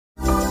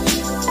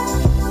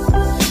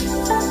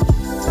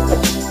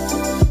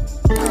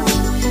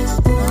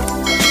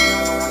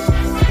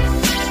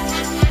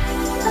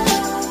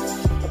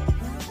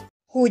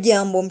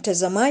Hujambo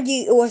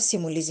mtazamaji wa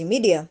Simulizi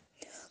Media.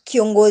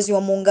 Kiongozi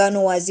wa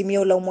muungano wa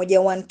Azimio la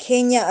Umoja One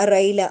Kenya,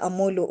 Raila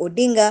Amolo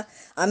Odinga,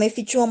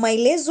 amefichua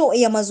maelezo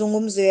ya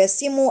mazungumzo ya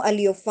simu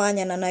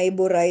aliyofanya na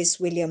naibu rais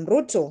William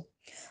Ruto.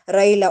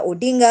 Raila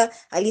Odinga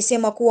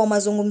alisema kuwa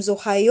mazungumzo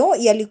hayo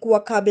yalikuwa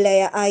kabla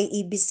ya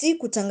IEBC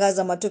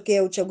kutangaza matokeo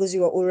ya uchaguzi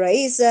wa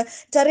urais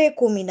tarehe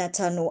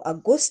 15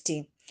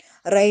 Agosti.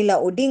 Raila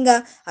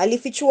Odinga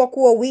alifichua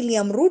kuwa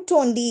William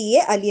Ruto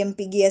ndiye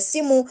aliyempigia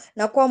simu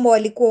na kwamba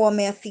walikuwa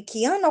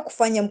wameafikiana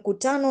kufanya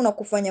mkutano na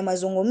kufanya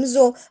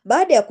mazungumzo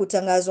baada ya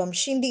kutangazwa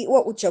mshindi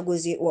wa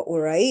uchaguzi wa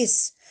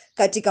urais.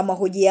 Katika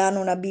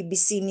mahojiano na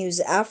BBC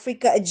News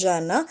Africa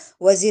jana,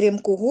 waziri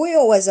mkuu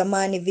huyo wa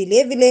zamani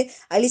vilevile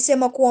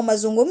alisema kuwa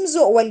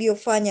mazungumzo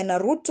waliofanya na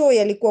Ruto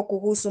yalikuwa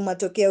kuhusu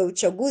matokeo ya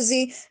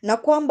uchaguzi na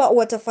kwamba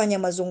watafanya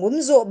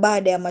mazungumzo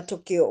baada ya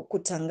matokeo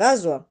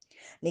kutangazwa.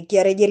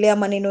 Nikiarejelea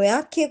maneno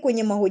yake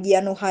kwenye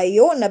mahojiano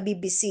hayo na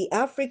BBC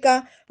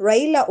Africa,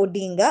 Raila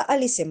Odinga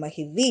alisema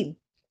hivi: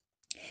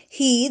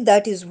 "He,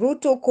 that is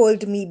Ruto,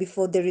 called me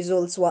before the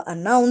results were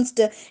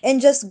announced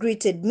and just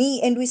greeted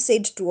me, and we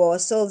said to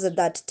ourselves at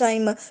that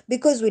time,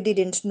 because we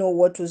didn't know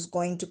what was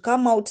going to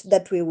come out,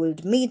 that we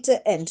would meet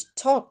and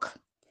talk."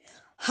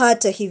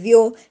 Hata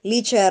hivyo,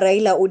 licha ya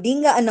Raila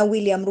Odinga na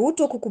William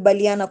Ruto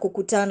kukubaliana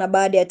kukutana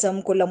baada ya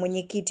tamko la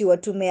mwenyekiti wa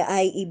tume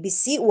ya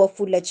IEBC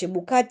Wafula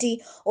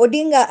Chebukati,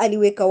 Odinga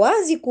aliweka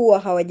wazi kuwa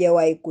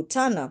hawajawahi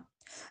kutana.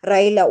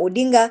 Raila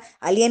Odinga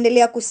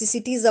aliendelea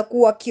kusisitiza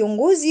kuwa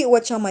kiongozi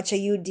wa chama cha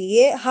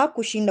UDA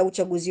hakushinda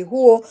uchaguzi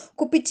huo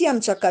kupitia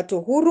mchakato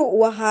huru,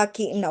 wa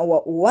haki na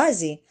wa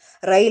uwazi.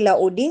 Raila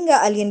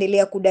Odinga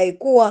aliendelea kudai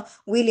kuwa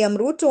William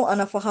Ruto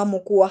anafahamu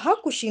kuwa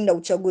hakushinda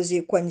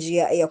uchaguzi kwa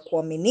njia ya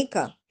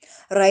kuaminika.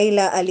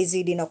 Raila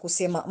alizidi na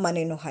kusema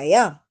maneno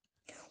haya: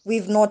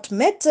 "We've not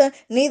met,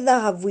 neither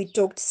have we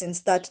talked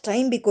since that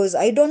time, because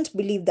I don't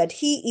believe that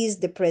he is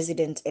the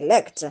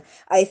president-elect.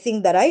 I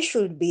think that I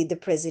should be the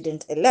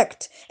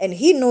president-elect, and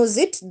he knows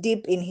it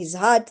deep in his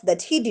heart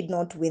that he did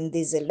not win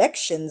these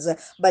elections,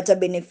 but a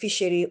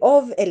beneficiary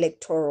of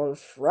electoral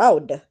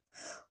fraud."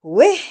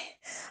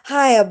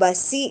 Haya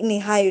basi, ni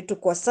hayo tu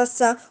kwa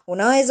sasa.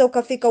 Unaweza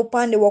ukafika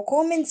upande wa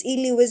comments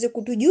ili uweze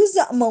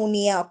kutujuza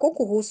maoni yako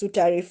kuhusu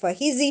taarifa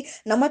hizi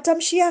na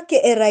matamshi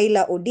yake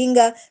Raila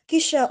Odinga,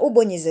 kisha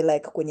ubonyeze like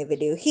kwenye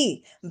video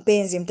hii.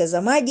 Mpenzi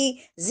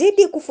mtazamaji,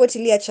 zidi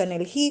kufuatilia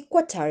channel hii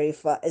kwa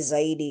taarifa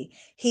zaidi.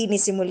 Hii ni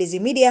Simulizi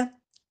Media.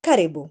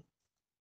 Karibu.